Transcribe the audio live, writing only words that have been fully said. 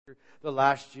the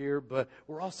last year, but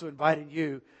we're also inviting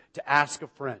you to ask a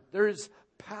friend. There is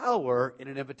power in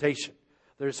an invitation.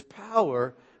 There's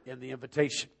power in the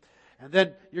invitation. And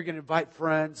then you're going to invite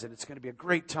friends, and it's going to be a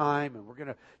great time, and we're going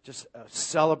to just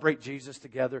celebrate Jesus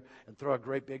together and throw a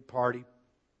great big party.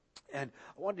 And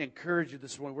I wanted to encourage you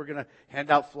this morning. We're going to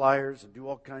hand out flyers and do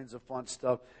all kinds of fun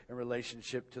stuff in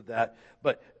relationship to that.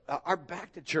 But our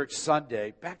Back to Church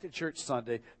Sunday,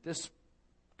 this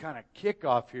kind of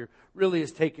kickoff here really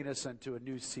is taking us into a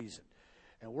new season.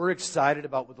 And we're excited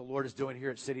about what the Lord is doing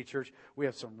here at City Church. We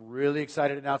have some really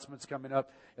excited announcements coming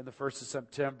up in the 1st of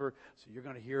September. So you're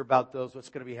going to hear about those, what's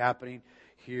going to be happening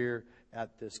here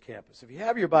at this campus. If you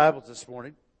have your Bibles this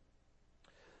morning,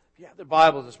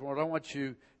 I want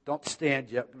you, don't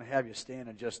stand yet. I'm going to have you stand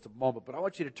in just a moment. But I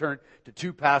want you to turn to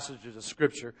two passages of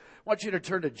Scripture. I want you to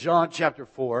turn to John chapter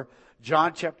 4.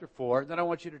 And then I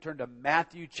want you to turn to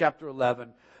Matthew chapter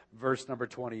 11, verse number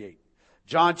 28.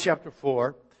 John chapter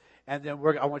 4. And then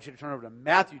I want you to turn over to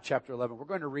Matthew chapter 11. We're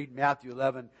going to read Matthew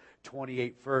 11,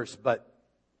 28 first. But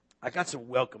I got some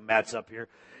welcome mats up here.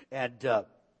 And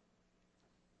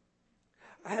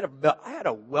I had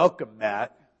a welcome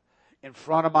mat in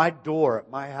front of my door at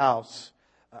my house.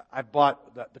 I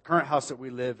bought the current house that we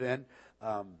live in.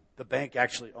 The bank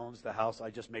actually owns the house. I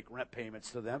just make rent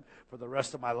payments to them for the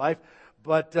rest of my life.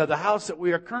 But the house that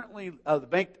we are currently,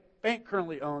 the bank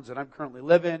currently owns and I'm currently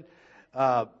live in,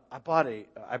 I brought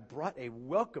a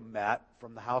welcome mat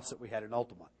from the house that we had in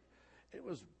Altamont. It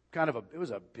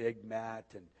was a big mat,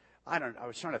 and I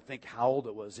was trying to think how old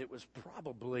it was. It was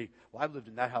probably, I've lived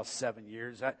in that house 7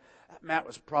 years. That mat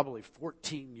was probably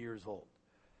 14 years old.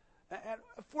 And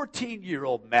a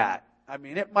 14-year-old mat, I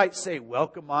mean, it might say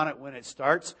welcome on it when it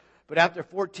starts, but after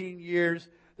 14 years,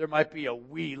 there might be a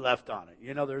we left on it.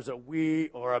 You know, there's a we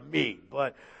or a me.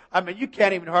 But, I mean, you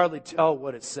can't even hardly tell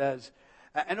what it says.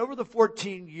 And over the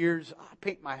 14 years, I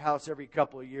paint my house every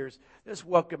couple of years. This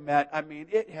welcome mat, I mean,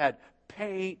 it had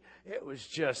paint. It was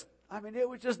just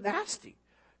nasty.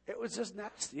 It was just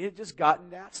nasty. It had just gotten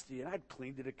nasty. And I'd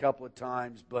cleaned it a couple of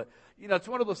times. But, you know, it's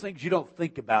one of those things you don't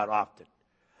think about often.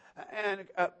 And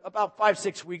about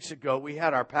 5-6 weeks ago, we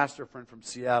had our pastor friend from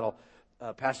Seattle,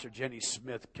 Pastor Jenny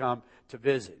Smith, come to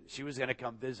visit. She was going to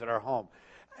come visit our home.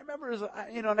 I remember,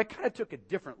 and I kind of took a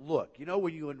different look. You know,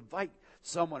 when you invite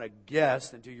someone, a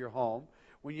guest, into your home,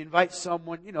 when you invite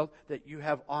someone, that you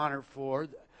have honor for,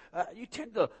 you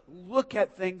tend to look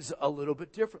at things a little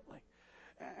bit differently.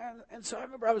 And so I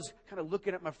remember I was kind of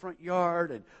looking at my front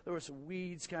yard, and there were some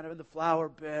weeds kind of in the flower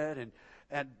bed, and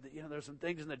there were some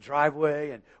things in the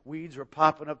driveway, and weeds were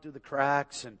popping up through the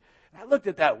cracks. And I looked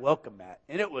at that welcome mat,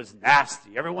 and it was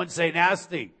nasty. Everyone say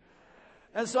nasty.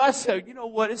 And so I said, you know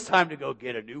what? It's time to go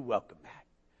get a new welcome mat.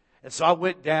 And so I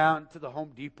went down to the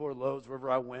Home Depot or Lowe's, wherever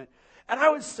I went, and I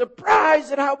was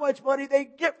surprised at how much money they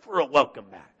get for a welcome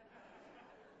mat.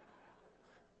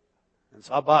 And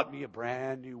so I bought me a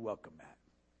brand new welcome mat.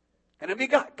 And it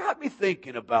got me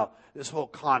thinking about this whole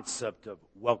concept of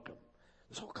welcome.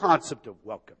 This whole concept of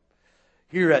welcome.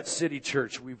 Here at City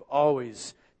Church, we've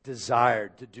always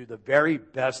desired to do the very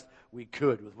best we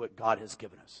could with what God has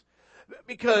given us.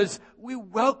 Because we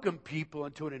welcome people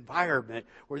into an environment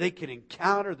where they can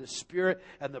encounter the Spirit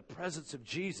and the presence of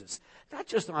Jesus. Not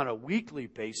just on a weekly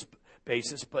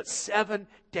basis, but 7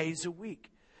 days a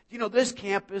week. You know, this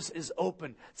campus is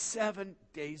open 7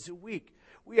 days a week.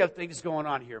 We have things going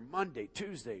on here Monday,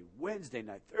 Tuesday, Wednesday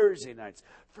night, Thursday nights,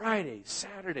 Fridays,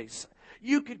 Saturdays.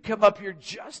 You could come up here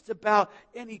just about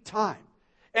any time.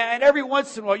 And every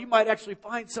once in a while, you might actually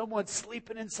find someone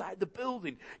sleeping inside the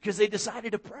building because they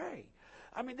decided to pray.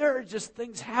 I mean, there are just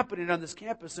things happening on this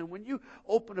campus. And when you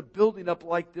open a building up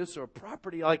like this or a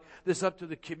property like this up to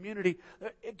the community,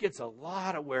 it gets a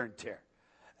lot of wear and tear.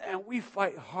 And we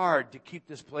fight hard to keep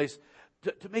this place,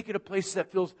 to make it a place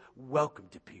that feels welcome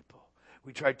to people.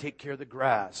 We try to take care of the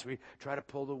grass. We try to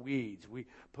pull the weeds. We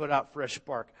put out fresh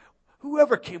bark.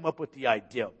 Whoever came up with the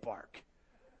idea of bark?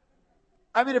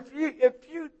 I mean,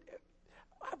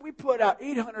 we put out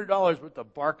 $800 worth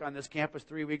of bark on this campus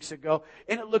 3 weeks ago,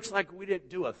 and it looks like we didn't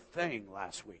do a thing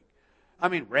last week. I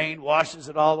mean, rain washes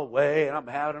it all away, and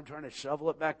I'm trying to shovel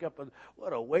it back up. And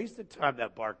what a waste of time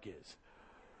that bark is.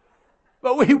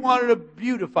 But we wanted to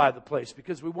beautify the place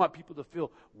because we want people to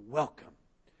feel welcome.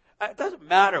 It doesn't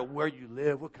matter where you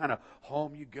live, what kind of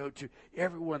home you go to.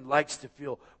 Everyone likes to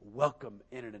feel welcome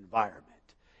in an environment.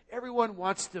 Everyone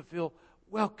wants to feel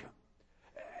welcome.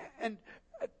 And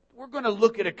we're going to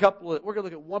look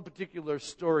at one particular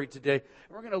story today. And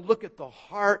we're going to look at the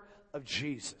heart of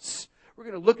Jesus. We're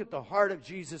going to look at the heart of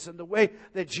Jesus and the way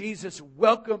that Jesus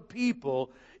welcomed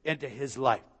people into his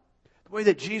life. The way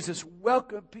that Jesus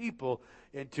welcomed people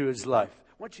into his life.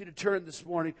 I want you to turn this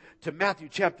morning to Matthew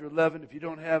chapter 11. If you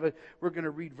don't have it, we're going to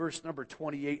read verse number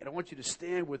 28. And I want you to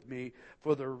stand with me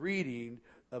for the reading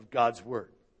of God's Word.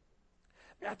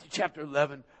 Matthew chapter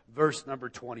 11, verse number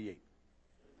 28.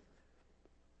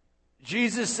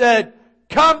 Jesus said,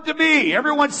 "Come to me."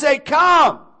 Everyone say,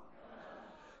 "Come."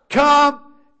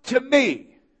 Come to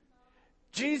me.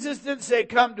 Jesus didn't say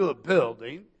come to a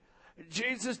building.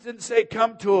 Jesus didn't say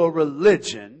come to a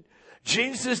religion.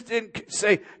 Jesus didn't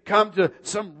say come to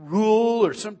some rule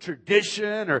or some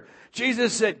tradition. Or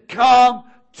Jesus said, "Come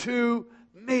to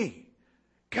me."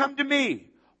 Come to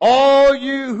me. All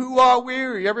you who are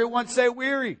weary. Everyone say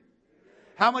weary.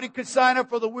 How many could sign up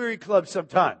for the weary club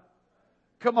sometime?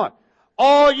 Come on.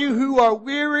 All you who are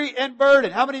weary and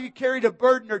burdened. How many of you carried a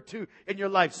burden or two in your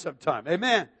life sometime?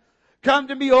 Amen. Come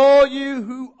to me, all you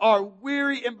who are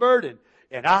weary and burdened,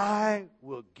 and I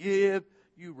will give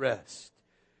you rest.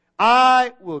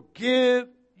 I will give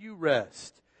you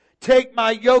rest. Take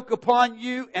my yoke upon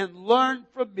you and learn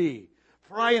from me,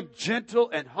 for I am gentle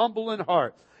and humble in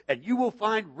heart, and you will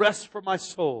find rest for my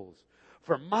souls.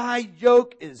 For my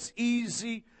yoke is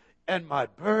easy and my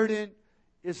burden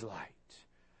is light.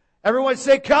 Everyone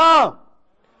say, come.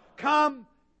 Come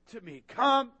to me.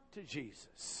 Come to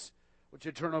Jesus. I want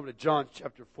you to turn over to John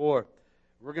chapter 4.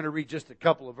 We're going to read just a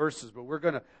couple of verses, but we're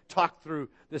going to talk through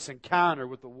this encounter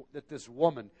with this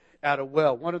woman at a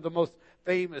well. One of the most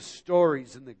famous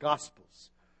stories in the Gospels.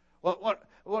 One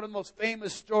of the most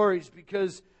famous stories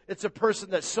because it's a person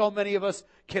that so many of us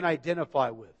can identify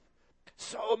with.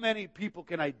 So many people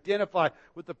can identify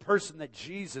with the person that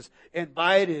Jesus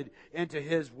invited into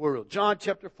his world. John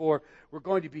chapter 4, we're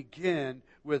going to begin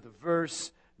with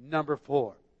verse number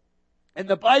 4. And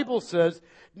the Bible says,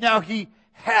 now he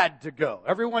had to go.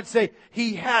 Everyone say,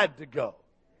 he had to go.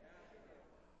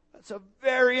 That's a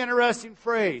very interesting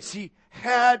phrase. He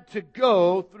had to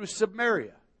go through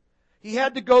Samaria. He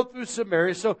had to go through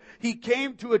Samaria, so he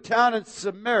came to a town in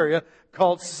Samaria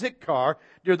called Sychar,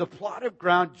 near the plot of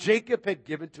ground Jacob had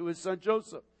given to his son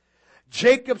Joseph.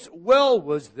 Jacob's well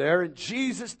was there, and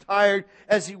Jesus, tired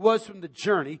as he was from the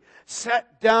journey,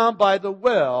 sat down by the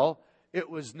well. It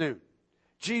was noon.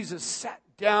 Jesus sat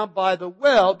down by the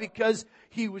well because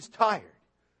he was tired.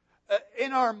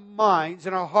 In our minds,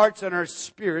 in our hearts, and our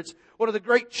spirits, one of the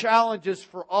great challenges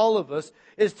for all of us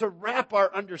is to wrap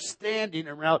our understanding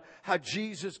around how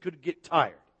Jesus could get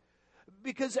tired.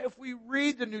 Because if we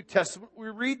read the New Testament, we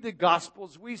read the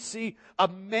Gospels, we see a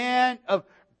man of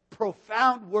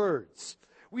profound words.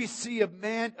 We see a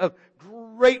man of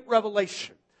great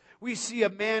revelation. We see a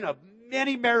man of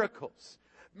many miracles.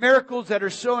 Miracles that are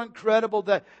so incredible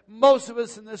that most of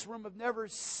us in this room have never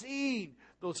seen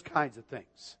those kinds of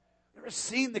things. Never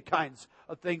seen the kinds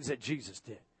of things that Jesus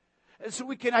did. And so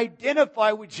we can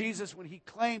identify with Jesus when he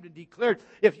claimed and declared,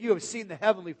 if you have seen the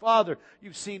Heavenly Father,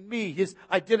 you've seen me, his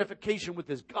identification with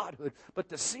his Godhood. But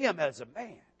to see him as a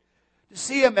man, to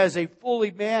see him as a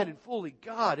fully man and fully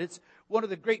God, it's one of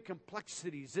the great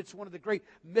complexities. It's one of the great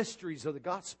mysteries of the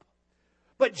gospel.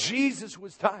 But Jesus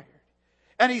was tired.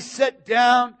 And he sat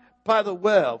down by the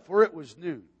well, for it was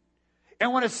noon.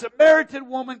 And when a Samaritan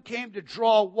woman came to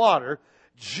draw water,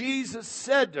 Jesus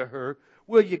said to her,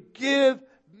 will you give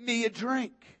me a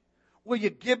drink? Will you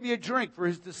give me a drink? For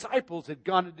his disciples had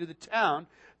gone into the town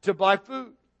to buy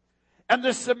food. And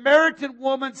the Samaritan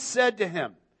woman said to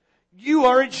him, you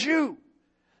are a Jew.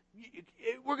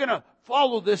 We're going to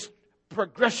follow this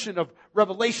progression of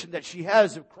revelation that she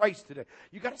has of Christ today.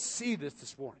 You got to see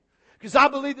this morning. Because I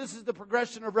believe this is the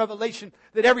progression of revelation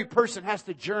that every person has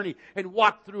to journey and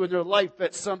walk through in their life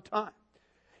at some time.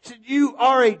 He said, you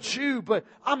are a Jew, but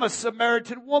I'm a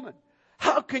Samaritan woman.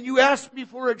 How can you ask me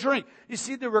for a drink? You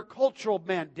see, there were cultural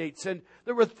mandates, and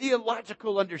there were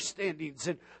theological understandings,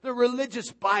 and there were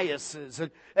religious biases,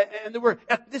 and there were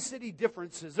ethnicity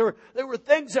differences. There were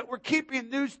things that were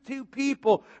keeping these two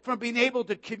people from being able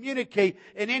to communicate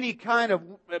in any kind of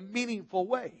meaningful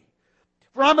way.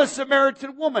 For I'm a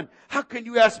Samaritan woman. How can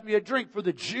you ask me a drink? For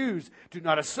the Jews do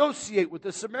not associate with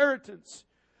the Samaritans.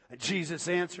 And Jesus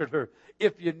answered her,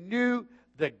 if you knew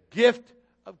the gift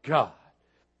of God.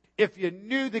 If you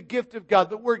knew the gift of God.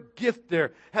 The word gift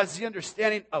there has the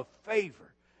understanding of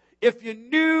favor. If you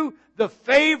knew the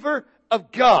favor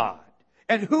of God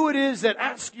and who it is that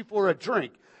asks you for a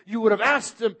drink, you would have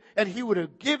asked him and he would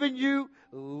have given you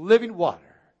living water.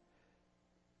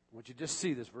 I want you to just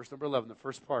see this, verse number 11, the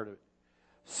first part of it.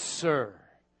 Sir,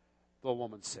 the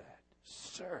woman said.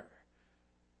 Sir.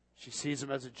 She sees him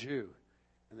as a Jew,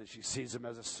 and then she sees him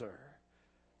as a sir.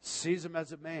 Sees him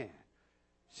as a man.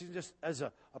 Sees him just as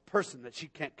a person that she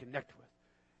can't connect with.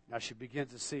 Now she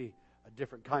begins to see a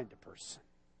different kind of person.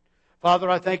 Father,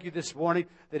 I thank you this morning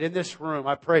that in this room,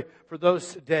 I pray for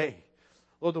those today,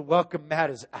 Lord, the welcome mat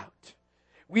is out.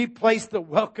 We place the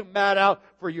welcome mat out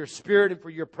for your Spirit and for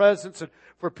your presence and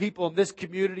for people in this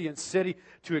community and city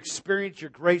to experience your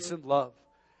grace and love.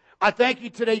 I thank you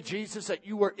today, Jesus, that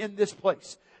you are in this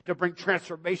place to bring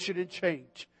transformation and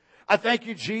change. I thank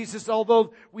you, Jesus,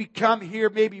 although we come here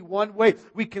maybe one way,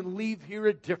 we can leave here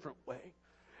a different way.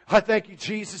 I thank you,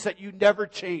 Jesus, that you never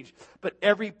change, but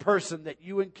every person that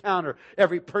you encounter,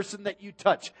 every person that you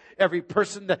touch, every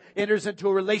person that enters into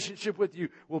a relationship with you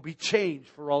will be changed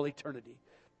for all eternity.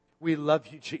 We love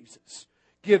you, Jesus.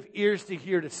 Give ears to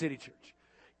hear to City Church.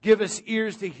 Give us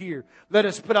ears to hear. Let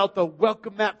us put out the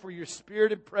welcome mat for your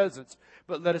Spirit and presence,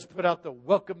 but let us put out the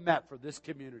welcome mat for this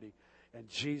community. In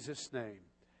Jesus' name,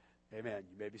 amen.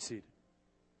 You may be seated.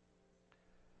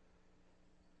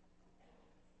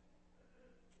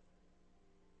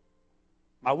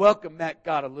 My welcome mat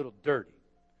got a little dirty.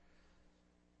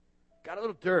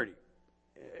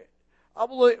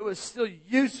 Although it was still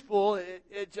useful,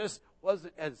 it just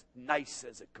wasn't as nice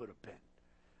as it could have been.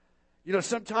 You know,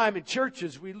 sometime in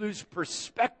churches we lose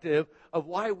perspective of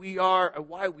why we are and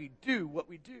why we do what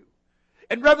we do.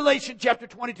 In Revelation chapter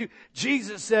 22,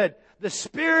 Jesus said, the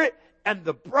Spirit and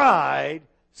the bride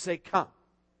say, come.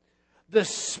 The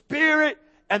Spirit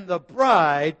and the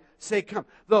bride say, come.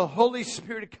 The Holy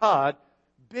Spirit of God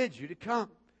bids you to come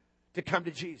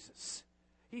to Jesus.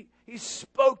 He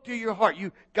spoke to your heart.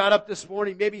 You got up this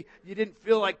morning. Maybe you didn't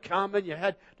feel like coming. You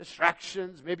had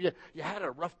distractions. Maybe you had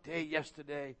a rough day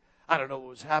yesterday. I don't know what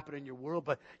was happening in your world,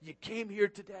 but you came here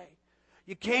today.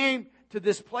 You came to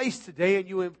this place today and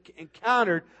you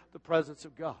encountered the presence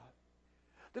of God.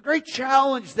 The great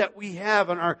challenge that we have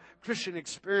in our Christian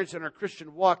experience and our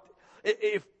Christian walk,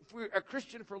 if we're a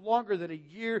Christian for longer than a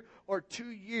year or 2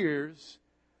 years,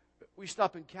 we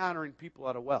stop encountering people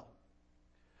at a well.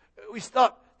 We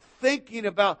stop thinking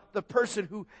about the person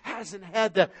who hasn't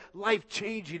had that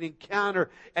life-changing encounter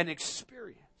and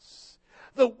experience.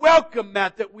 The welcome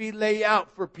mat that we lay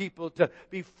out for people to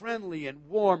be friendly and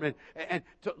warm and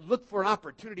to look for an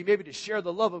opportunity maybe to share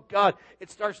the love of God,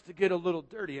 it starts to get a little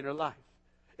dirty in our life.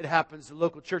 It happens in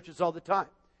local churches all the time.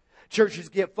 Churches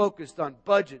get focused on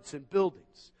budgets and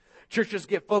buildings. Churches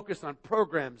get focused on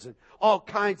programs and all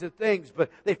kinds of things, but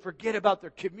they forget about their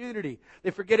community.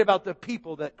 They forget about the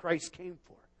people that Christ came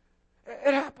for.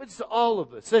 It happens to all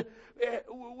of us.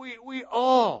 We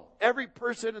all, every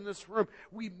person in this room,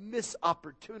 we miss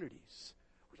opportunities.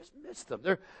 We just miss them.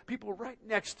 There are people right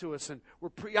next to us, and we're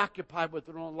preoccupied with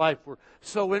our own life. We're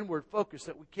so inward focused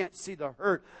that we can't see the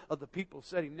hurt of the people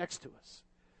sitting next to us.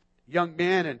 A young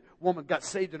man and woman got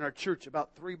saved in our church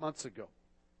about 3 months ago.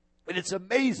 And it's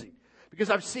amazing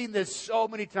because I've seen this so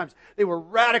many times. They were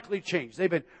radically changed. They've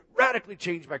been radically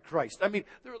changed by Christ. I mean,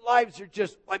 their lives are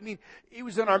just, he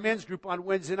was in our men's group on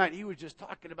Wednesday night. He was just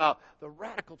talking about the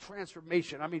radical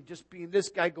transformation. I mean, just being this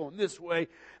guy going this way,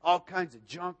 all kinds of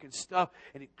junk and stuff.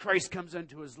 And Christ comes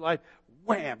into his life.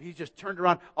 Wham! He just turned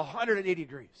around 180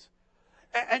 degrees.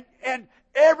 And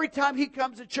every time he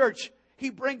comes to church, he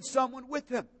brings someone with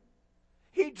him.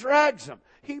 He drags them.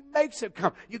 He makes them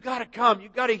come. You got to come. You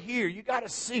got to hear. You got to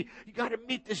see. You got to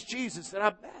meet this Jesus that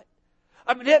I've met.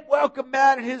 I mean, that welcome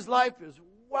mat in his life is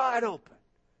wide open.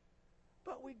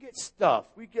 But we get stuff.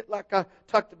 We get, like I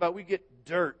talked about, we get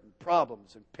dirt and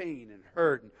problems and pain and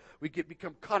hurt. And we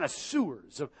become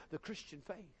connoisseurs of the Christian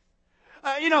faith.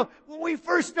 When we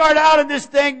first start out in this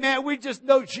thing, man, we just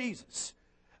know Jesus.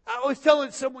 I was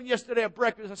telling someone yesterday at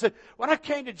breakfast, I said, when I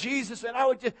came to Jesus, and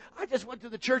I just went to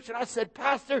the church and I said,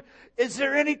 Pastor, is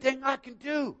there anything I can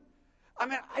do? I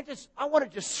mean, I want to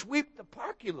just sweep the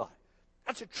parking lot.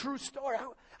 That's a true story.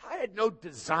 I had no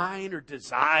design or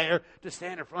desire to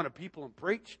stand in front of people and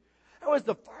preach. That was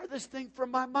the farthest thing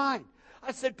from my mind.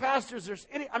 I said, Pastor, is there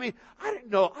any, I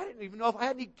didn't even know if I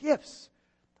had any gifts.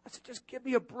 I said, just give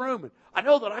me a broom. And I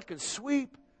know that I can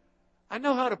sweep. I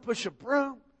know how to push a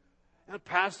broom. And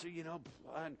Pastor,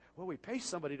 we pay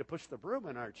somebody to push the broom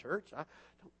in our church. I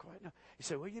don't quite know. He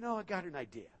said, I got an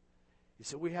idea. He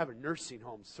said, we have a nursing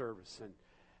home service, and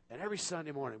every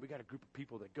Sunday morning we got a group of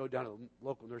people that go down to the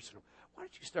local nursing home. Why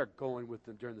don't you start going with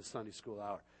them during the Sunday school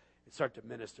hour and start to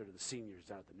minister to the seniors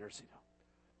down at the nursing home?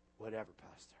 Whatever,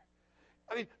 Pastor.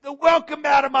 I mean, the welcome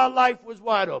mat of my life was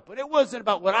wide open. It wasn't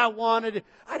about what I wanted.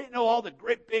 I didn't know all the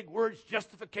great big words,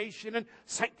 justification and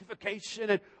sanctification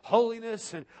and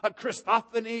holiness and a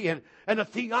Christophany and a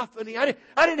theophany. I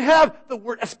didn't have the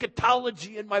word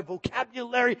eschatology in my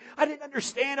vocabulary. I didn't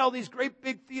understand all these great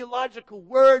big theological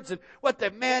words and what they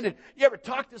meant. And you ever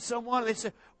talk to someone and they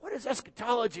say, what does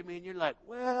eschatology mean? You're like,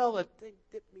 well, I think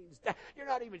it means that. You're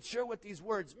not even sure what these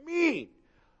words mean.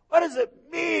 What does it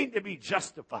mean to be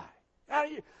justified?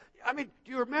 Do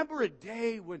you remember a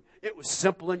day when it was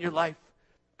simple in your life?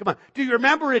 Come on. Do you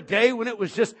remember a day when it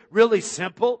was just really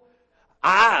simple?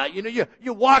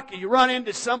 You walk and you run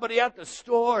into somebody at the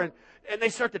store and they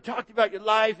start to talk to you about your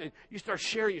life and you start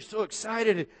sharing. You're so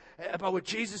excited about what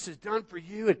Jesus has done for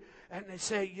you. And they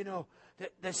say,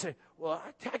 well,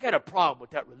 I got a problem with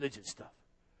that religion stuff.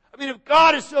 I mean, if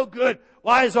God is so good,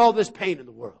 why is all this pain in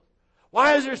the world?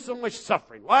 Why is there so much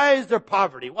suffering? Why is there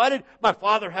poverty? Why did my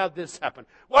father have this happen?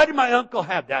 Why did my uncle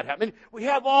have that happen? We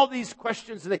have all these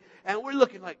questions and we're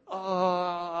looking like,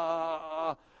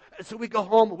 And so we go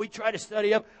home and we try to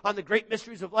study up on the great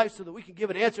mysteries of life so that we can give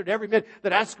an answer to every man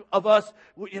that asks of us,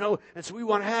 and so we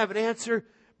want to have an answer,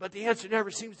 but the answer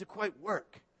never seems to quite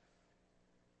work.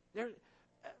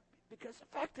 Because the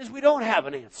fact is we don't have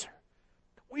an answer.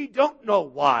 We don't know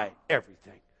why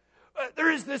everything.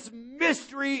 There is this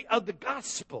mystery of the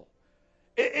gospel.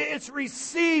 It's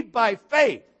received by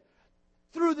faith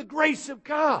through the grace of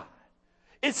God.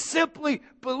 It's simply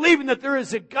believing that there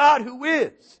is a God who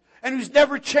is and who's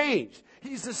never changed.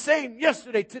 He's the same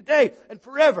yesterday, today, and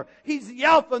forever. He's the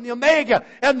Alpha and the Omega,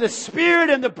 and the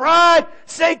Spirit and the bride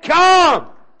say, come.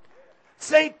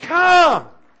 Say, come.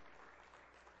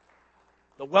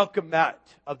 The welcome mat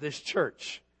of this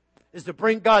church is to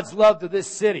bring God's love to this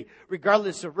city,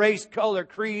 regardless of race, color,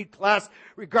 creed, class,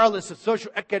 regardless of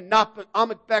social,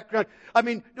 economic background. I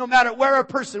mean, no matter where a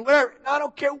person, wherever, I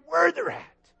don't care where they're at.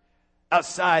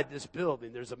 Outside this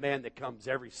building, there's a man that comes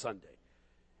every Sunday.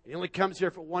 He only comes here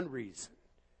for one reason.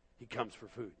 He comes for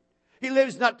food. He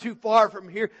lives not too far from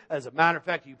here. As a matter of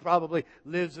fact, he probably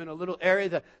lives in a little area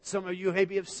that some of you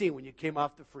maybe have seen when you came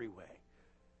off the freeway.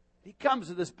 He comes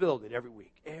to this building every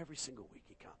week. Every single week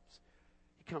he comes.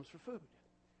 He comes for food.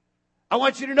 I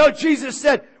want you to know Jesus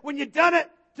said, when you've done it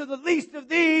to the least of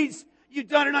these, you've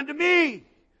done it unto me.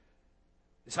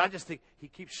 So I just think he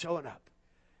keeps showing up.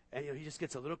 And he just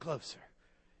gets a little closer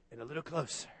and a little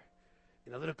closer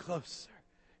and a little closer.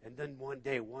 And then one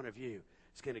day, one of you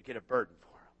is going to get a burden for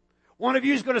him. One of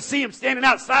you is going to see him standing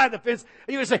outside the fence.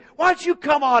 And you're going to say, why don't you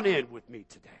come on in with me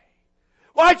today?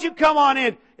 Why don't you come on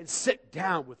in and sit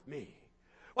down with me?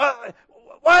 Well,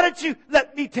 why don't you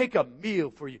let me take a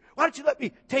meal for you? Why don't you let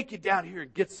me take you down here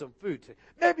and get some food?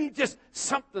 Maybe just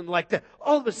something like that.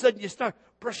 All of a sudden, you start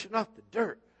brushing off the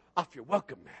dirt off your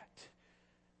welcome mat.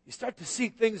 You start to see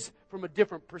things from a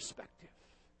different perspective.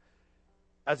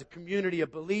 As a community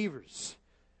of believers,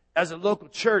 as a local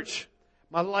church,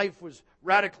 my life was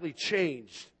radically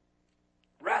changed.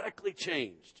 Radically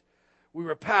changed. We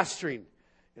were pastoring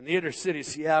in the inner city of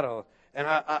Seattle, and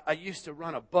I used to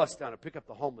run a bus down to pick up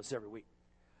the homeless every week.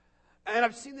 And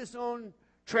I've seen this own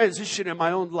transition in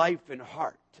my own life and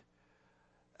heart.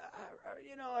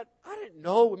 I didn't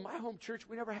know in my home church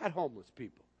we never had homeless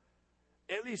people.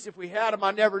 At least if we had them,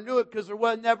 I never knew it because there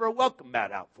was never a welcome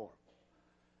mat out for them.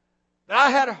 But I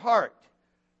had a heart.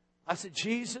 I said,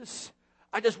 Jesus,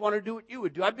 I just want to do what you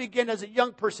would do. I began as a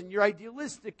young person. You're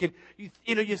idealistic, and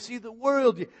you see the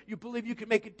world. You believe you can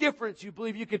make a difference. You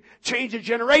believe you can change a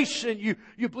generation.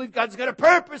 You believe God's got a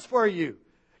purpose for you.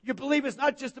 You believe it's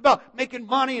not just about making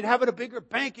money and having a bigger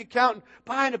bank account and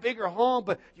buying a bigger home,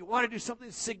 but you want to do something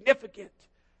significant.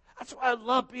 That's why I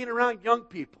love being around young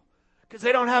people, because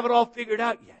they don't have it all figured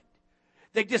out yet.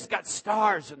 They just got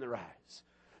stars in their eyes.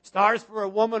 Stars for a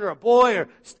woman or a boy,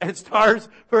 and stars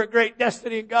for a great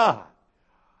destiny in God.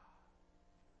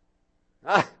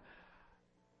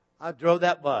 I drove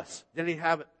that bus. I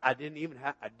didn't even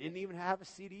have a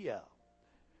CDL.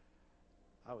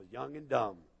 I was young and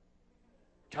dumb.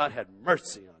 God had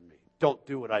mercy on me. Don't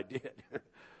do what I did.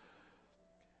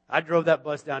 I drove that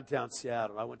bus downtown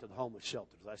Seattle. I went to the homeless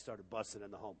shelters. I started busing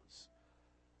in the homeless.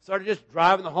 Started just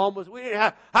driving the homeless. We didn't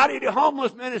have, how do you do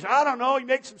homeless ministry? I don't know. You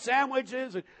make some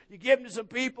sandwiches and you give them to some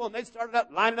people, and they started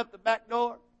lining up the back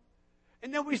door.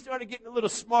 And then we started getting a little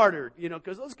smarter,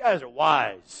 because those guys are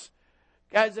wise.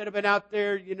 Guys that have been out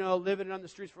there, living on the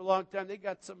streets for a long time, they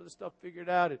got some of the stuff figured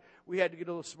out. And we had to get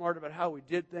a little smarter about how we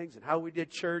did things and how we did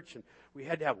church. And we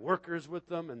had to have workers with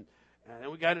them. And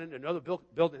then we got into another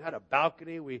building that had a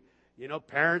balcony.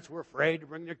 Parents were afraid to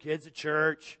bring their kids to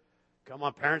church. Come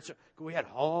on, parents. We had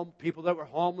people that were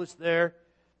homeless there.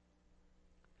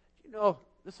 none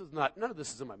of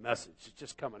this is in my message. It's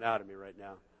just coming out of me right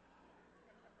now.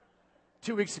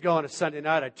 2 weeks ago on a Sunday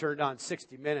night, I turned on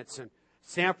 60 Minutes, and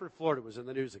Sanford, Florida was in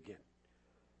the news again.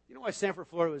 You know why Sanford,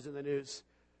 Florida was in the news?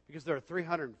 Because there are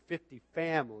 350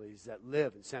 families that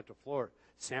live in Sanford,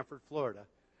 Florida.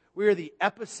 We are the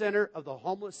epicenter of the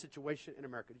homeless situation in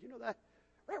America. Did you know that?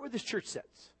 Right where this church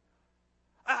sits.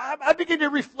 I begin to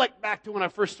reflect back to when I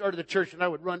first started the church, and I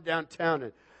would run downtown,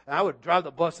 and I would drive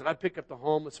the bus, and I'd pick up the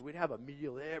homeless, and we'd have a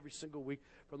meal every single week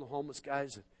from the homeless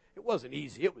guys. And it wasn't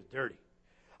easy. It was dirty.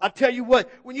 I'll tell you what,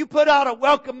 when you put out a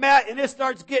welcome mat and it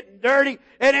starts getting dirty,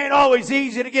 it ain't always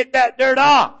easy to get that dirt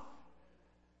off.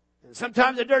 And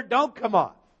sometimes the dirt don't come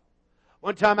off.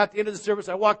 One time at the end of the service,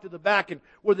 I walked to the back and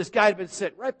where this guy had been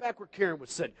sitting, right back where Karen was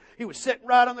sitting. He was sitting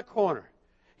right on the corner.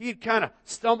 He had kind of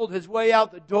stumbled his way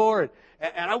out the door,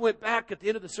 and I went back at the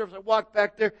end of the service. I walked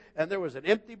back there, and there was an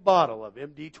empty bottle of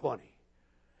MD-20.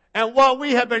 And while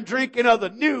we had been drinking of the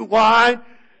new wine,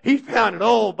 he found an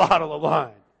old bottle of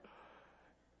wine.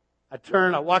 I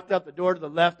turned, I walked out the door to the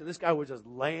left, and this guy was just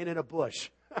laying in a bush.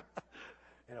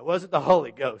 And it wasn't the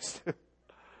Holy Ghost.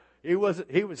 He was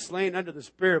slain under the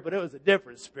Spirit, but it was a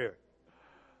different spirit.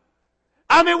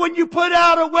 I mean, when you put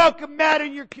out a welcome mat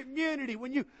in your community,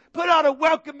 when you put out a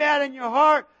welcome mat in your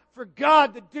heart for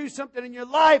God to do something in your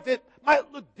life, it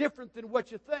might look different than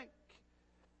what you think.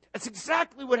 That's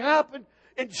exactly what happened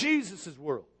in Jesus'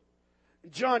 world.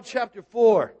 In John chapter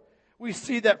 4, we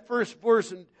see that first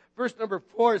verse, in verse number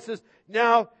 4, it says,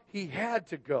 now he had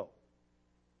to go.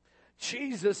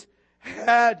 Jesus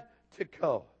had to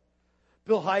go.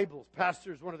 Bill Hybels,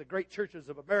 pastor of one of the great churches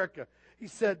of America, he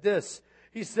said this.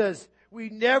 He says, we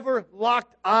never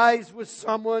locked eyes with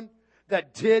someone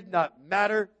that did not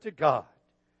matter to God.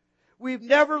 We've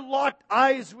never locked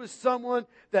eyes with someone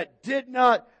that did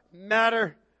not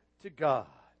matter to God.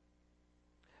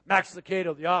 Max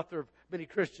Lucado, the author of many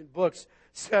Christian books,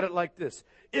 said it like this.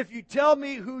 If you tell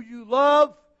me who you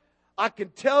love, I can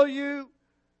tell you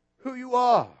who you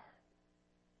are.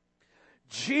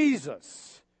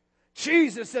 Jesus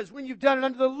says, when you've done it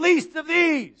unto the least of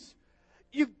these,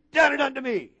 you've done it unto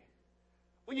me.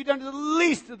 When you've done it to the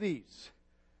least of these.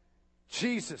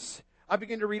 Jesus, I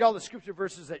begin to read all the scripture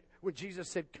verses that when Jesus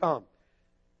said, come.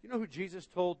 You know who Jesus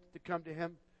told to come to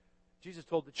him? Jesus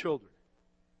told the children.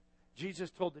 Jesus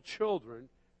told the children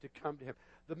to come to him.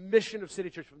 The mission of City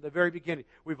Church from the very beginning,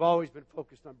 we've always been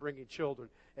focused on bringing children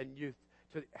and youth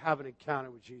to have an encounter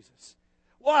with Jesus.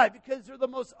 Why? Because they're the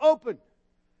most open.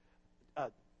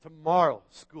 Tomorrow,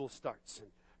 school starts, and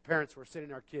parents were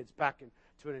sending our kids back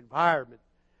into an environment.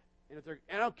 And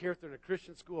I don't care if they're in a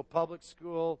Christian school, a public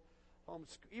school,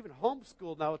 even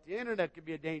homeschool now with the internet can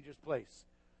be a dangerous place.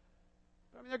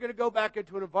 I mean, they're going to go back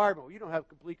into an environment where you don't have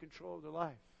complete control of their life.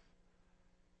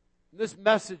 And this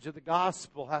message of the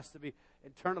gospel has to be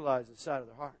internalized inside of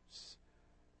their hearts.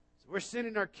 So we're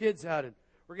sending our kids out, and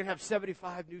we're going to have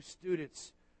 75 new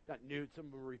students. Not new, some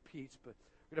of them are repeats, but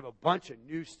we're going to have a bunch of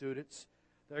new students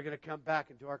that are going to come back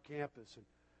into our campus, and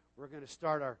we're going to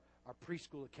start our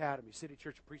preschool academy. City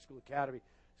Church Preschool Academy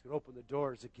is going to open the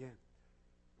doors again.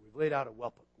 We've laid out a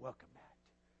welcome mat.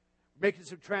 We're making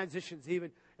some transitions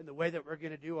even in the way that we're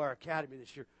going to do our academy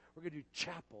this year. We're going to do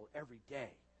chapel every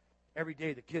day. Every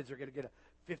day the kids are going to get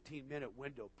a 15-minute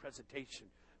window presentation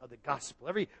of the gospel.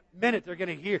 Every minute they're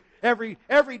going to hear. Every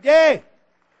day.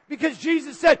 Because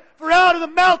Jesus said, for out of the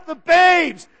mouth of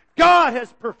babes, God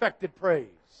has perfected praise.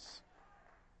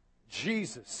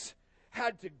 Jesus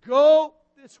had to go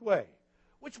this way.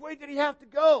 Which way did he have to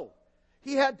go?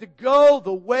 He had to go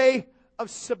the way of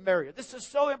Samaria. This is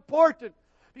so important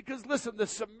because, listen, the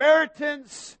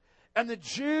Samaritans and the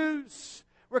Jews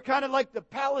were kind of like the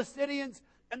Palestinians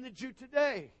and the Jew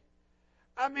today.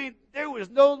 I mean, there was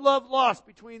no love lost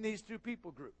between these two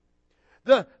people groups.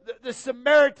 The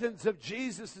Samaritans of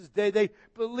Jesus' day, they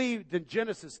believed in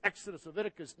Genesis, Exodus,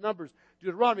 Leviticus, Numbers,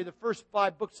 Deuteronomy, the first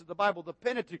 5 books of the Bible, the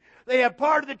Pentateuch. They had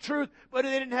part of the truth, but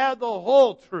they didn't have the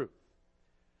whole truth.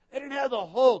 They didn't have the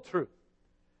whole truth.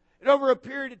 And over a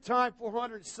period of time,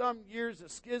 400 and some years, the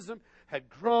schism had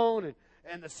grown,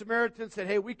 and the Samaritans said,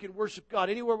 hey, we can worship God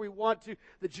anywhere we want to.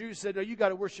 The Jews said, no, you got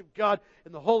to worship God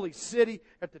in the holy city,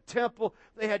 at the temple.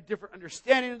 They had different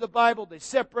understanding of the Bible. They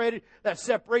separated. That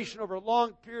separation over a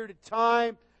long period of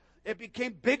time, it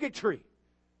became bigotry.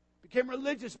 It became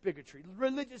religious bigotry,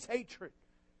 religious hatred.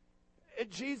 In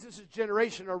Jesus'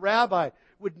 generation, a rabbi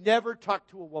would never talk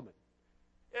to a woman.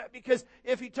 Because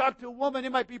if he talked to a woman,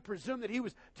 it might be presumed that he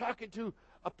was talking to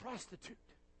a prostitute.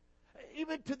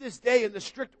 Even to this day, in the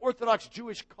strict Orthodox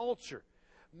Jewish culture,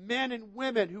 men and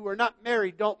women who are not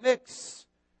married don't mix.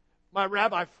 My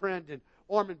rabbi friend in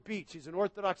Ormond Beach, he's an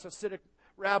Orthodox Hasidic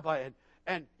rabbi,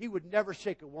 and he would never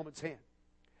shake a woman's hand.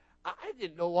 I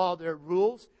didn't know all their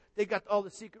rules. They got all the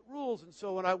secret rules. And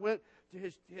so when I went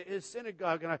to his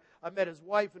synagogue and I met his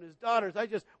wife and his daughters, I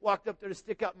just walked up there to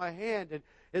stick out my hand. And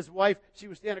his wife, she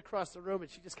was standing across the room,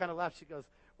 and she just kind of laughed. She goes,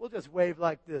 "We'll just wave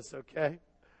like this, okay?"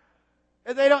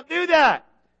 And they don't do that.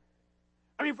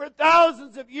 I mean, for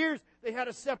thousands of years, they had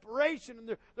a separation in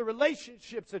their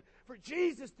relationships. And for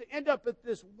Jesus to end up at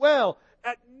this well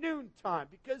at noontime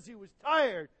because he was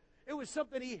tired, it was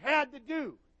something he had to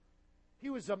do. He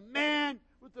was a man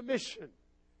with a mission.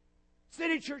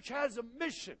 City Church has a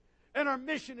mission, and our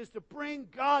mission is to bring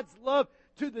God's love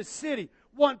to the city,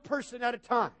 one person at a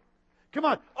time. Come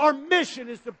on, our mission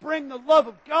is to bring the love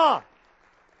of God.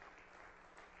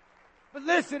 But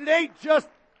listen, it ain't just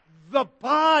the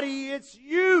body, it's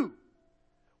you.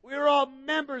 We're all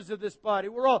members of this body.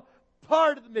 We're all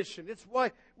part of the mission. It's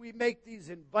why we make these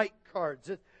invite cards.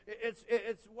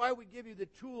 It's why we give you the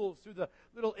tools through the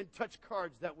little in-touch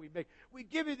cards that we make. We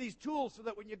give you these tools so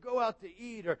that when you go out to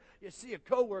eat or you see a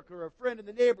coworker or a friend in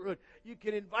the neighborhood, you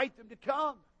can invite them to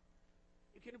come.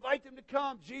 You can invite them to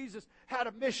come. Jesus had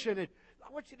a mission, and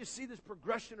I want you to see this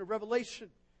progression of revelation.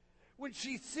 When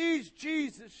she sees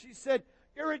Jesus, she said,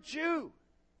 "You're a Jew.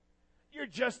 You're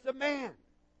just a man."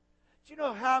 Do you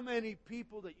know how many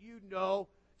people that you know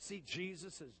see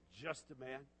Jesus as just a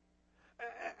man?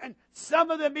 And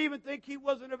some of them even think he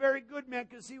wasn't a very good man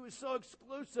because he was so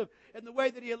exclusive in the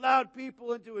way that he allowed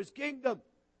people into his kingdom.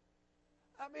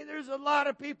 I mean, there's a lot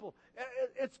of people.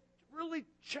 It's really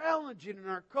challenging in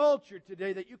our culture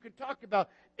today that you can talk about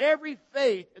every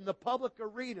faith in the public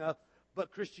arena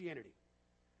but Christianity.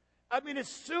 I mean, as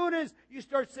soon as you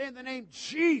start saying the name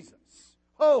Jesus,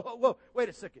 whoa, wait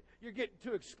a second. You're getting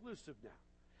too exclusive now.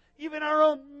 Even our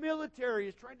own military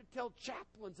is trying to tell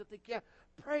chaplains that they can't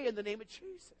pray in the name of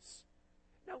Jesus.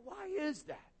 Now, why is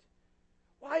that?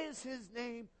 Why is his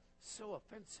name so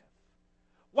offensive?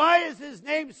 Why is his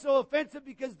name so offensive?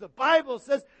 Because the Bible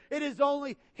says it is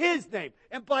only his name.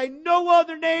 And by no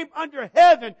other name under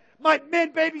heaven might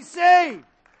men be saved.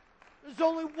 There's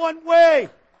only one way.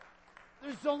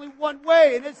 There's only one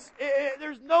way, and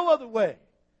there's no other way.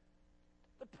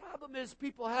 The problem is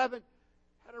people haven't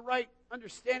had a right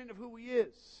understanding of who he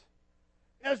is.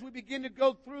 As we begin to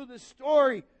go through this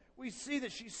story, we see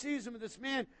that she sees him as this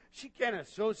man she can't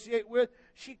associate with.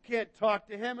 She can't talk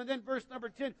to him. And then verse number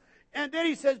 10, and then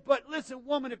he says, "But listen,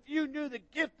 woman, if you knew the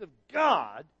gift of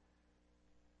God,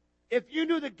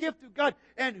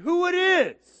 and who it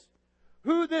is,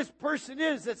 who this person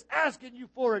is that's asking you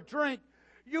for a drink,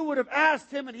 you would have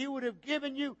asked him and he would have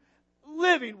given you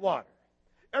living water."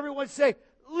 Everyone say,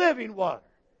 living water.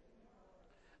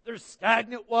 There's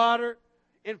stagnant water.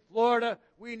 In Florida,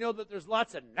 we know that there's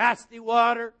lots of nasty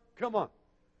water. Come on.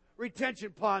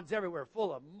 Retention ponds everywhere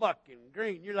full of muck and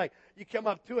green. You're like, you come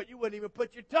up to it, you wouldn't even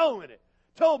put your toe in it.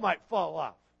 Toe might fall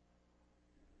off.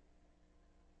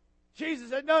 Jesus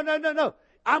said, no.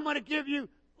 I'm going to give you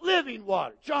living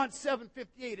water. John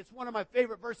 7:58. It's one of my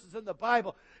favorite verses in the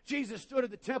Bible. Jesus stood at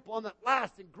the temple on that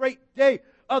last and great day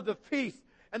of the feast.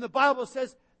 And the Bible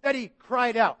says that he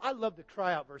cried out. I love the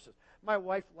cry out verses. My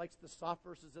wife likes the soft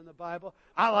verses in the Bible.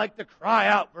 I like the cry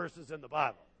out verses in the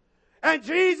Bible. And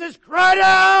Jesus cried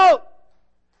out.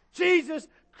 Jesus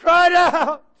cried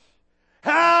out.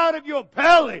 Out of your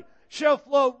belly shall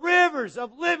flow rivers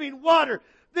of living water.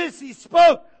 This he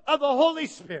spoke of the Holy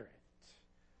Spirit.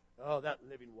 Oh, that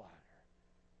living water.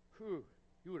 Whew,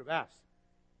 you would have asked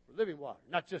for living water,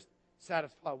 not just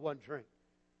satisfy one drink.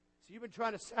 So you've been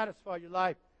trying to satisfy your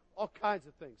life, all kinds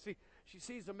of things. See, she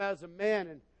sees him as a man,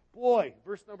 and boy,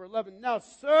 verse number 11, now,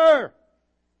 sir,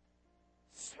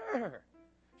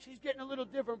 she's getting a little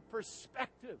different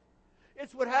perspective.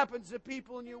 It's what happens to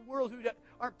people in your world who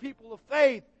aren't people of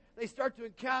faith. They start to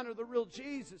encounter the real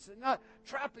Jesus and not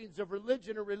trappings of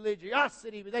religion or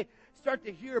religiosity, but they start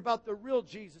to hear about the real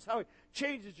Jesus, how he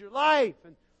changes your life,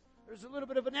 and there's a little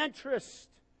bit of an interest.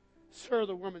 Sir,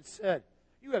 the woman said,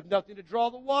 you have nothing to draw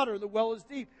the water, and the well is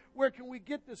deep. Where can we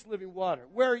get this living water?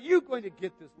 Where are you going to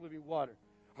get this living water?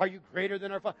 Are you greater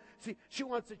than our Father? See, she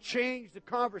wants to change the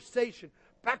conversation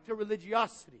back to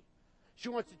religiosity. She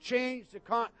wants to change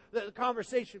the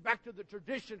conversation back to the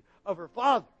tradition of her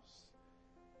fathers.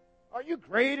 Are you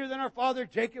greater than our father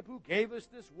Jacob, who gave us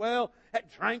this well and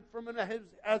drank from it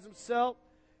as himself,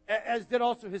 as did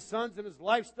also his sons and his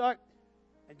livestock?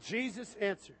 And Jesus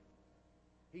answered.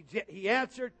 He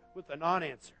answered with a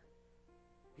non-answer.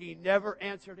 He never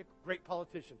answered a great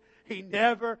politician. He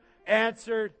never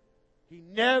answered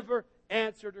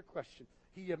her question.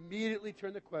 He immediately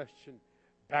turned the question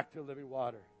back to living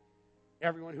water.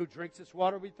 Everyone who drinks this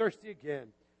water will be thirsty again.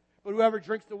 But whoever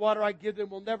drinks the water I give them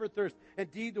will never thirst.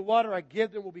 Indeed, the water I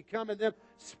give them will become in them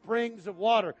springs of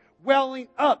water, welling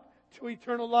up to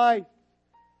eternal life.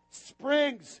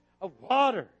 Springs of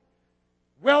water,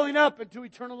 welling up into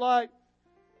eternal life.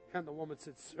 And the woman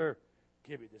said, Sir,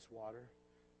 give me this water.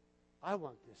 I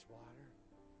want this water.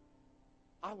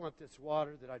 I want this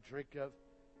water that I drink of.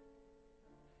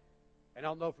 And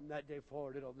I'll know from that day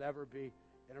forward, it'll never be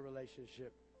in a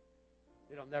relationship.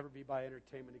 It'll never be by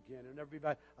entertainment again. It'll never be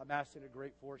by amassing a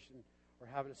great fortune or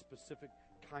having a specific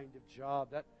kind of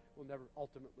job. That will never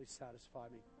ultimately satisfy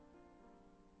me.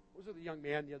 I was with a young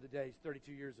man the other day. He's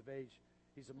 32 years of age.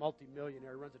 He's a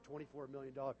multimillionaire. He runs a $24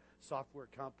 million software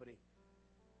company.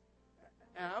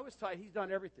 And I was taught he's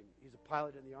done everything. He's a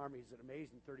pilot in the Army. He's an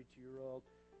amazing 32-year-old.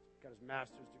 He's got his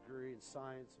master's degree in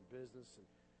science and business. And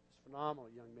he's a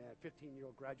phenomenal young man.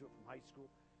 15-year-old graduate from high school.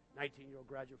 19-year-old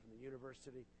graduate from the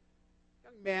university.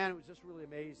 Young man, it was just really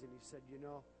amazing. He said, you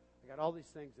know, I got all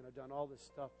these things and I've done all this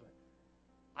stuff, but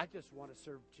I just want to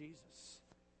serve Jesus.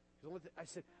 I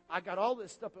said, I got all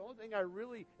this stuff, but the only thing I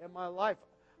really, in my life,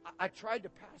 I tried to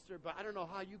pastor, but I don't know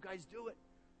how you guys do it.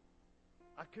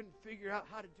 I couldn't figure out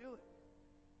how to do it.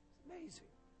 It's amazing.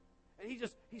 And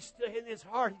he's still in his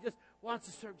heart, he just wants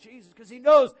to serve Jesus because he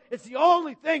knows it's the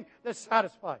only thing that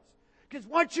satisfies. Because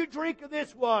once you drink of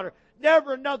this water,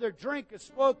 never another drink, a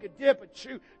smoke, a dip, a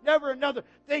chew, never another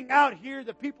thing out here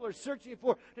that people are searching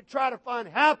for to try to find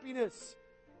happiness.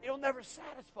 It'll never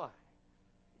satisfy.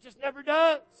 It just never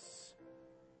does.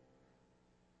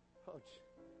 Oh,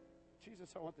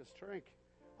 Jesus, I want this drink.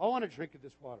 I want to drink of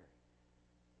this water.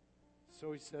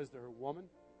 So he says to her, woman,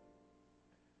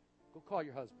 go call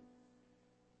your husband.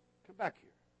 Come back here.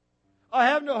 I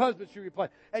have no husband, she replied.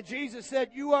 And Jesus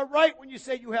said, you are right when you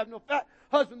say you have no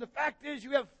husband. The fact is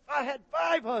you have had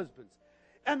 5 husbands.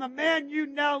 And the man you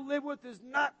now live with is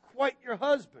not quite your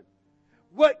husband.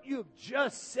 What you've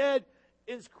just said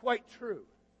is quite true.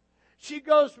 She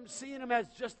goes from seeing him as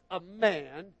just a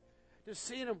man to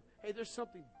seeing him, hey, there's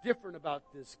something different about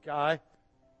this guy.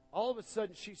 All of a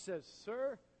sudden she says,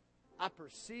 sir, I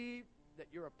perceive that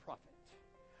you're a prophet.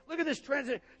 Look at this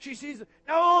transition. She sees it.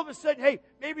 Now all of a sudden, hey,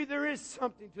 maybe there is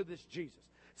something to this Jesus.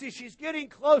 See, she's getting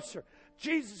closer.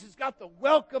 Jesus has got the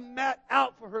welcome mat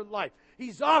out for her life.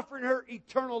 He's offering her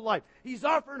eternal life. He's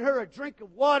offering her a drink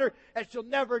of water that she'll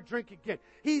never drink again.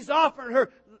 He's offering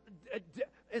her,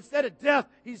 instead of death,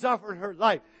 he's offering her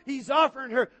life. He's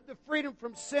offering her the freedom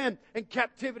from sin and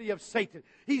captivity of Satan.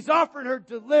 He's offering her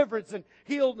deliverance and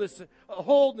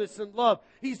wholeness and love.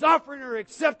 He's offering her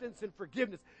acceptance and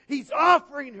forgiveness. He's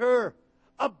offering her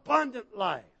abundant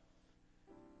life.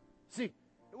 See,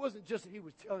 it wasn't just that he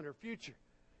was telling her future.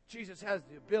 Jesus has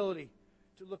the ability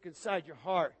to look inside your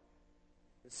heart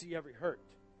and see every hurt.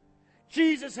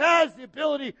 Jesus has the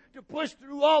ability to push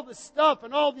through all the stuff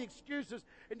and all the excuses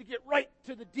and to get right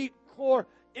to the deep core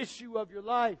issue of your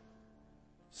life.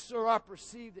 Sir, I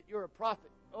perceive that you're a prophet.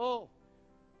 Oh,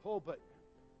 but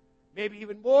maybe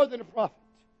even more than a prophet.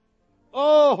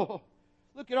 Oh,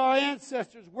 look at our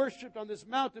ancestors worshipped on this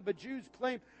mountain, but Jews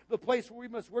claim the place where we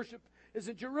must worship is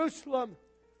in Jerusalem.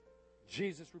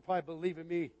 Jesus replied, believe in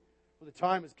me, for the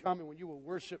time is coming when you will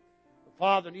worship the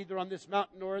Father neither on this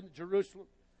mountain nor in Jerusalem.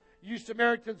 You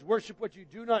Samaritans worship what you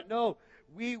do not know.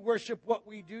 We worship what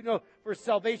we do know, for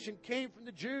salvation came from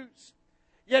the Jews.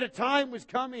 Yet a time was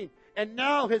coming, and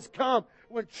now has come,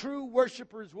 when true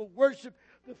worshipers will worship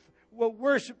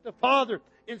the Father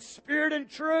in spirit and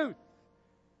truth.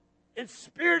 In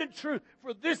spirit and truth.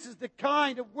 For this is the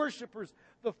kind of worshipers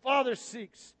the Father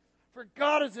seeks. For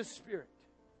God is a spirit.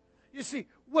 You see,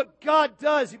 what God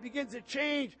does, He begins to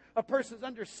change a person's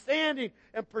understanding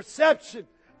and perception.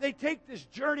 They take this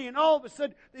journey and all of a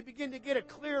sudden they begin to get a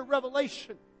clear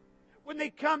revelation. When they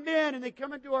come in and they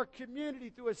come into our community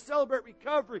through a Celebrate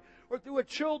Recovery or through a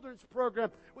children's program,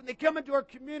 when they come into our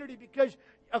community because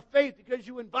of faith, because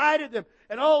you invited them,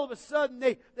 and all of a sudden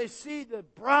they see the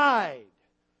bride.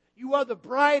 You are the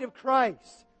bride of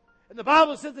Christ. And the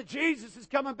Bible says that Jesus is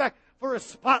coming back for a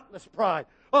spotless bride,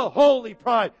 a holy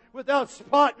bride, without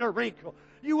spot nor wrinkle.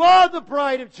 You are the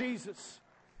bride of Jesus.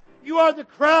 You are the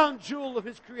crown jewel of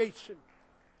His creation.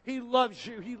 He loves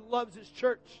you. He loves His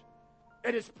church.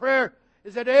 And His prayer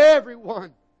is that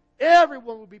everyone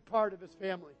will be part of His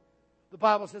family. The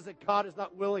Bible says that God is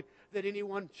not willing that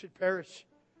anyone should perish.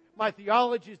 My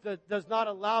theology does not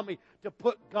allow me to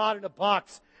put God in a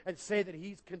box and say that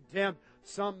He's condemned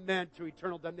some men to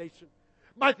eternal damnation.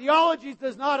 My theology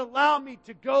does not allow me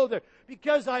to go there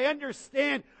because I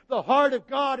understand the heart of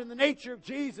God and the nature of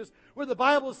Jesus, where the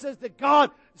Bible says that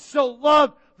God so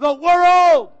loved the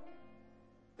world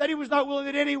that He was not willing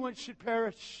that anyone should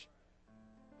perish.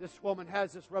 This woman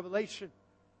has this revelation.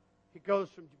 He goes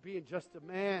from being just a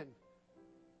man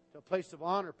to a place of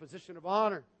honor, position of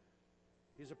honor.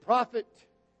 He's a prophet.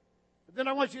 But then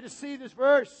I want you to see this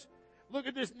verse. Look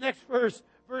at this next verse,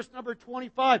 verse number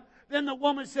 25. Then the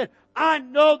woman said, I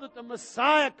know that the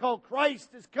Messiah called Christ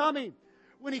is coming.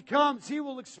 When He comes, He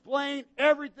will explain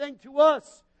everything to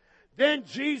us. Then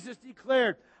Jesus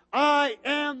declared, I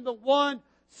am the one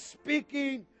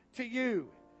speaking to you.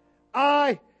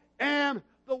 I am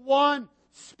the one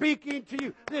speaking to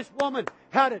you. This woman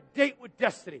had a date with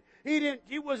destiny.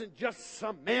 He wasn't just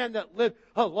some man that lived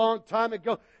a long time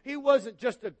ago. He wasn't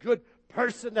just a good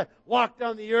person that walked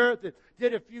on the earth and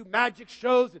did a few magic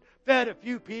shows and fed a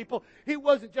few people. He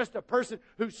wasn't just a person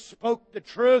who spoke the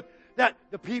truth that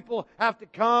the people have to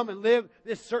come and live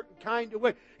this certain kind of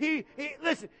way.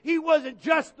 Listen, he wasn't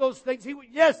just those things.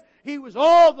 He was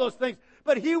all those things,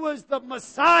 but he was the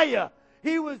Messiah.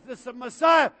 He was the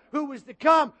Messiah who was to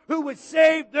come, who would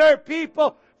save their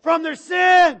people from their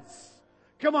sins.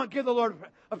 Come on, give the Lord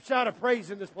a shout of praise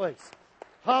in this place.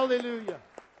 Hallelujah.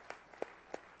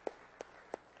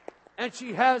 And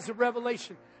she has a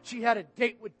revelation. She had a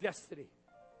date with destiny.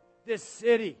 This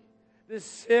city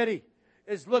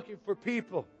is looking for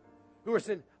people who are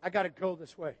saying, I got to go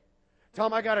this way.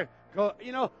 Tom, I got to go.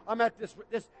 You know, I'm at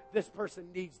this person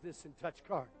needs this in touch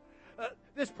card.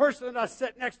 This person that I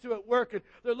sat next to at work, and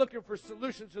they're looking for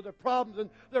solutions to their problems,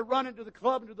 and they're running to the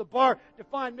club and to the bar to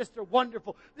find Mr.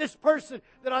 Wonderful. This person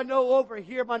that I know over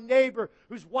here, my neighbor,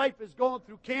 whose wife is going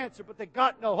through cancer, but they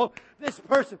got no hope. This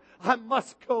person, I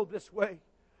must go this way.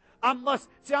 I'm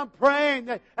praying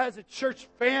that as a church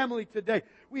family today,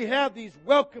 we have these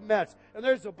welcome mats, and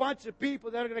there's a bunch of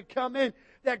people that are going to come in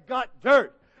that got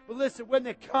dirt. But listen, when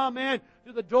they come in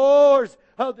through the doors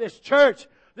of this church,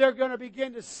 they're going to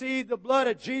begin to see the blood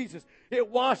of Jesus. It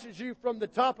washes you from the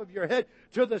top of your head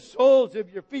to the soles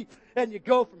of your feet. And you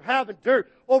go from having dirt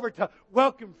over to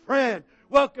welcome friend.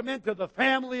 Welcome into the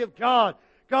family of God.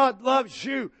 God loves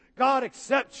you. God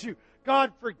accepts you.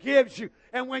 God forgives you.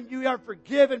 And when you are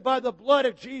forgiven by the blood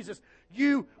of Jesus,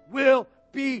 you will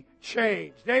be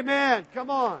changed. Amen. Come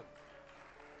on.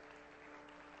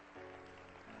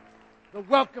 The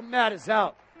welcome mat is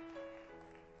out.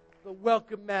 The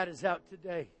welcome mat is out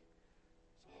today.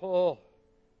 Oh,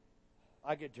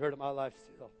 I get dirt in my life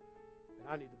still. And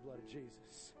I need the blood of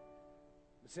Jesus.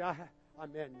 But see,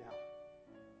 I'm in now.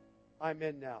 I'm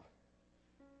in now.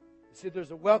 You see,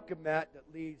 there's a welcome mat that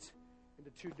leads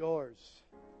into two doors.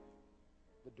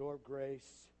 The door of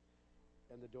grace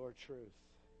and the door of truth.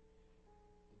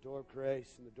 The door of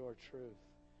grace and the door of truth.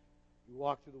 You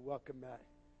walk through the welcome mat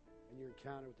and you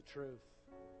encounter with the truth.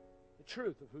 The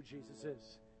truth of who Jesus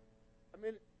is. I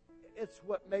mean, it's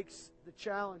what makes the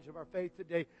challenge of our faith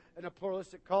today in a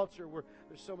pluralistic culture where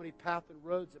there's so many paths and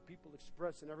roads that people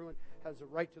express and everyone has a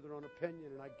right to their own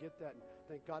opinion, and I get that, and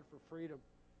thank God for freedom.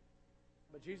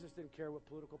 But Jesus didn't care what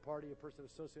political party a person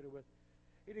associated with.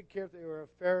 He didn't care if they were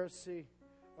a Pharisee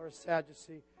or a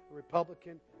Sadducee, a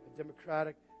Republican, a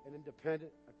Democratic, an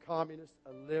independent, a communist,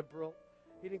 a liberal.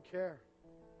 He didn't care.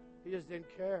 He just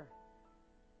didn't care.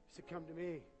 He said, come to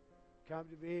me. Come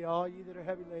to me, all you that are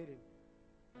heavy laden,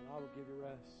 and I will give you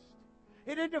rest.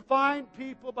 He didn't define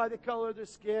people by the color of their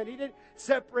skin. He didn't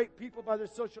separate people by their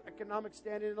social economic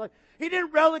standing in life. He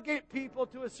didn't relegate people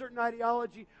to a certain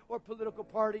ideology or political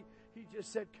party. He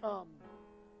just said, come.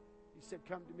 He said,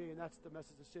 come to me, and that's the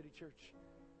message of City Church.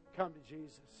 Come to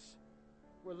Jesus.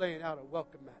 We're laying out a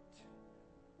welcome mat.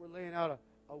 We're laying out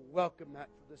a welcome mat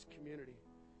for this community.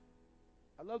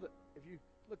 I love that if you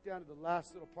look down to the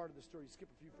last little part of the story, skip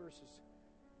a few verses.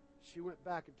 She went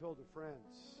back and told her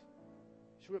friends.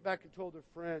 She went back and told her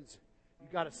friends, you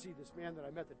got to see this man that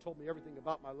I met that told me everything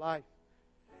about my life.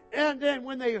 And then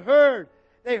when they heard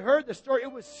the story,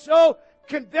 it was so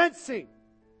convincing.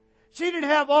 She didn't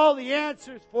have all the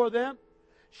answers for them.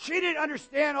 She didn't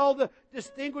understand all the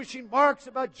distinguishing marks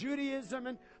about Judaism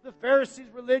and the Pharisees'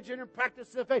 religion and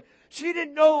practice of faith. She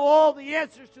didn't know all the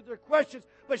answers to their questions,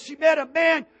 but she met a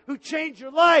man who changed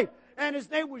her life, and his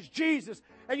name was Jesus.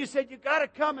 And you said, you got to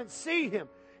come and see him.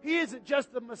 He isn't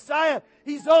just the Messiah.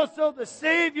 He's also the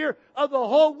Savior of the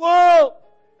whole world.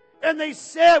 And they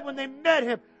said when they met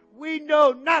him, we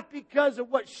know not because of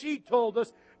what she told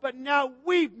us, but now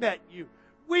we've met you.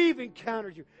 We've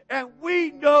encountered you. And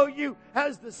we know you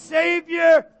as the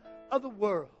Savior of the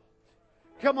world.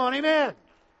 Come on, amen.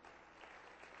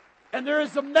 And there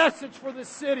is a message for the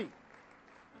city.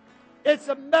 It's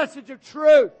a message of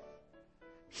truth.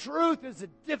 Truth is a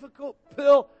difficult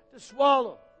pill to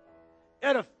swallow.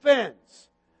 It offends.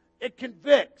 It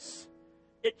convicts.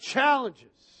 It challenges.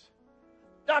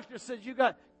 Doctor says you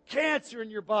got cancer in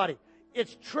your body.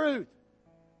 It's truth.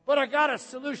 But I got a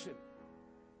solution.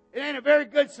 It ain't a very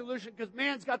good solution because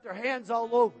man's got their hands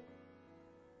all over it.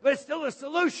 But it's still a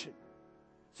solution.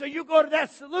 So you go to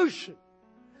that solution.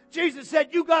 Jesus said,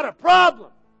 you got a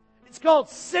problem. It's called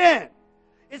sin.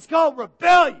 It's called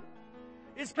rebellion.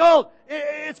 It's called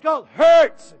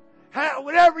hurts.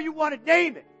 Whatever you want to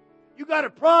name it. You got a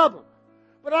problem.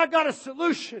 But I got a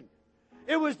solution.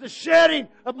 It was the shedding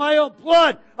of my own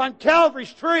blood on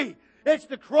Calvary's tree. It's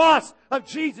the cross of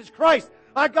Jesus Christ.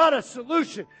 I got a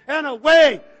solution and a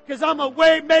way, because I'm a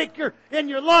way maker in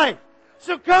your life.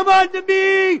 So come unto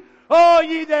me, all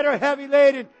ye that are heavy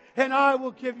laden, and I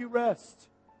will give you rest.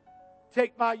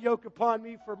 Take my yoke upon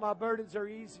me, for my burdens are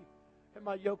easy, and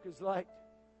my yoke is light.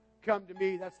 Come to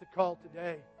me. That's the call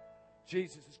today.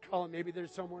 Jesus is calling. Maybe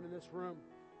there's someone in this room.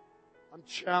 I'm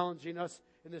challenging us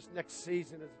in this next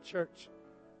season as a church.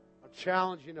 I'm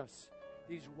challenging us.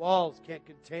 These walls can't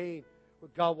contain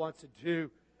what God wants to do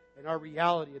in our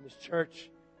reality in this church.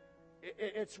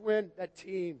 It's when that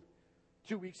team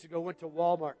 2 weeks ago went to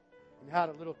Walmart and had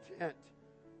a little tent,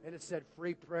 and it said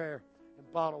free prayer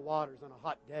and bottled waters on a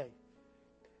hot day.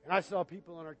 And I saw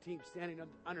people on our team standing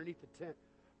underneath the tent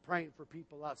praying for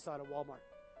people outside of Walmart.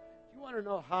 You want to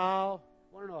know how?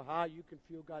 You can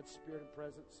feel God's Spirit and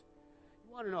presence?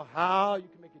 You want to know how you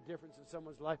can make a difference in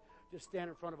someone's life? Just stand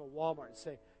in front of a Walmart and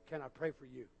say, can I pray for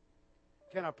you?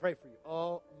 Can I pray for you?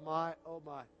 Oh my, oh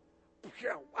my.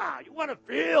 Wow, you want to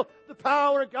feel the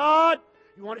power of God?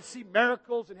 You want to see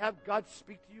miracles and have God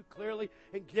speak to you clearly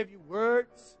and give you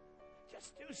words?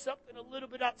 Just do something a little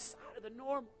bit outside of the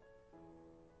normal.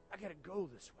 I got to go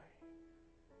this way.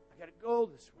 I got to go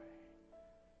this way.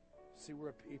 See, we're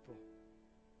a people.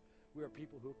 We're a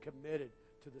people who are committed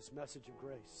to this message of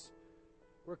grace.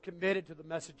 We're committed to the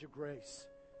message of grace.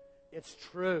 It's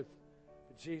truth.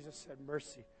 But Jesus said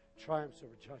mercy triumphs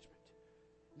over judgment.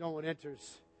 No one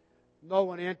enters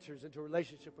into a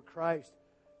relationship with Christ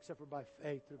except for by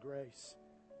faith through grace.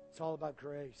 It's all about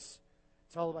grace.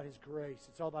 It's all about His grace.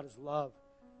 It's all about His love.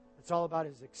 It's all about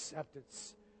His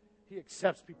acceptance. He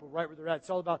accepts people right where they're at. It's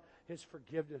all about His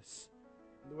forgiveness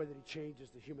and the way that He changes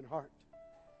the human heart.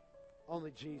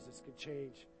 Only Jesus can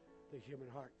change the human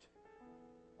heart.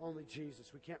 Only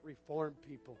Jesus. We can't reform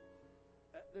people.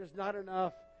 There's not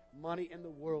enough money in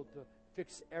the world to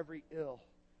fix every ill.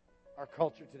 Our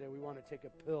culture today, we want to take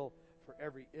a pill for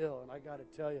every ill. And I got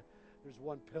to tell you, there's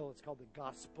one pill. It's called the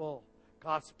gospel.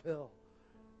 Gospel.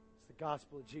 It's the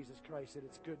gospel of Jesus Christ, and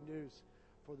it's good news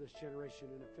for this generation,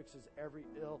 and it fixes every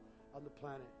ill on the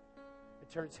planet. It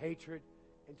turns hatred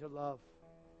into love.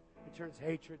 It turns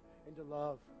hatred into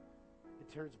love.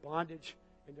 It turns bondage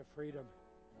into freedom.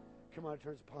 Come on, it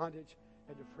turns bondage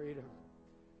into freedom.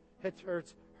 It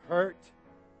turns hurt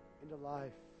into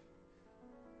life.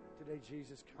 Today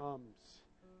Jesus comes,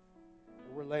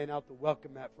 and we're laying out the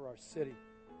welcome mat for our city.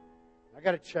 I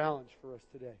got a challenge for us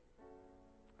today.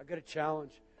 I got a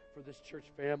challenge for this church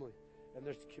family and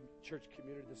this church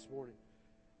community this morning.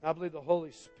 I believe the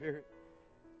Holy Spirit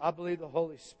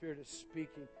is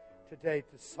speaking today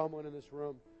to someone in this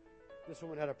room. This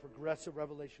woman had a progressive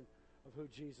revelation of who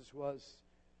Jesus was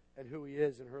and who He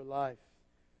is in her life.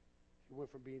 He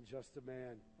went from being just a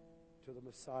man to the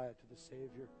Messiah, to the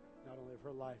Savior, not only of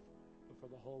her life, but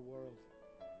for the whole world.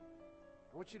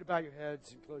 I want you to bow your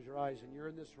heads and close your eyes, and you're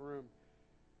in this room,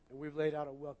 and we've laid out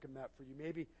a welcome mat for you.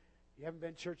 Maybe you haven't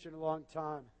been to church in a long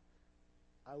time.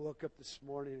 I woke up this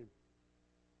morning,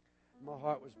 and my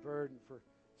heart was burdened for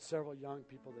several young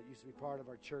people that used to be part of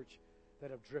our church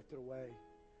that have drifted away.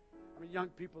 I mean, young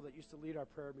people that used to lead our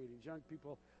prayer meetings, young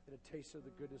people that had tasted the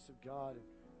goodness of God, and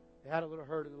they had a little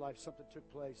hurt in their life. Something took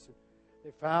place, and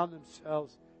they found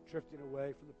themselves drifting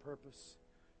away from the purpose.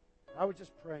 I was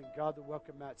just praying, God, the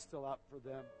welcome mat's still out for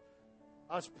them.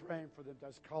 I was praying for them. I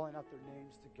was calling out their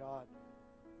names to God.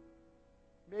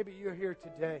 Maybe you're here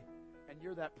today, and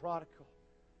you're that prodigal.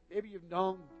 Maybe you've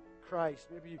known Christ.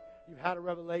 Maybe you've had a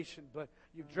revelation, but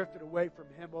you've drifted away from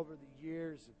Him over the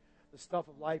years. And the stuff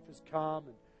of life has come,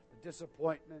 and the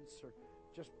disappointments, or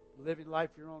just living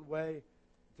life your own way.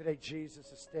 Today,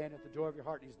 Jesus is standing at the door of your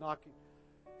heart, and He's knocking.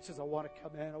 He says, I want to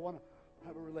come in. I want to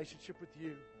have a relationship with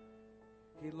you.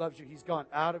 He loves you. He's gone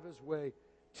out of His way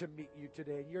to meet you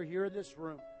today. And you're here in this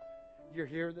room. You're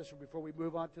here in this room. Before we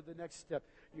move on to the next step,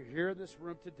 you're here in this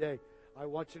room today. I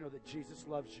want you to know that Jesus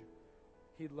loves you.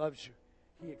 He loves you.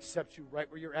 He accepts you right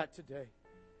where you're at today.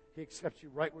 He accepts you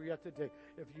right where you're at today.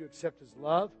 If you accept His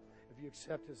love, if you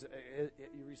accept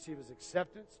you receive His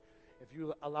acceptance, if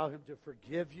you allow Him to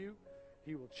forgive you,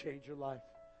 He will change your life.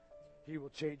 He will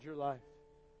change your life.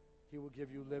 He will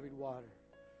give you living water.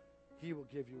 He will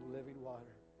give you living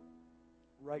water.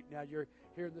 right now. You're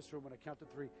here in this room when I count to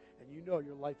 3, and you know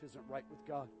your life isn't right with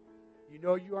God. You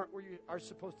know you aren't where you are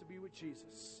supposed to be with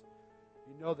Jesus.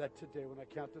 You know that today when I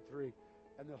count to 3,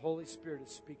 and the Holy Spirit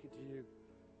is speaking to you.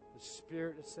 The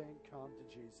Spirit is saying, come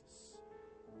to Jesus.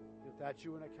 If that's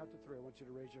you when I count to 3, I want you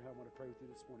to raise your hand. I want to pray with you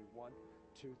this morning. 1,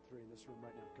 2, 3 in this room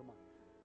right now. Come on.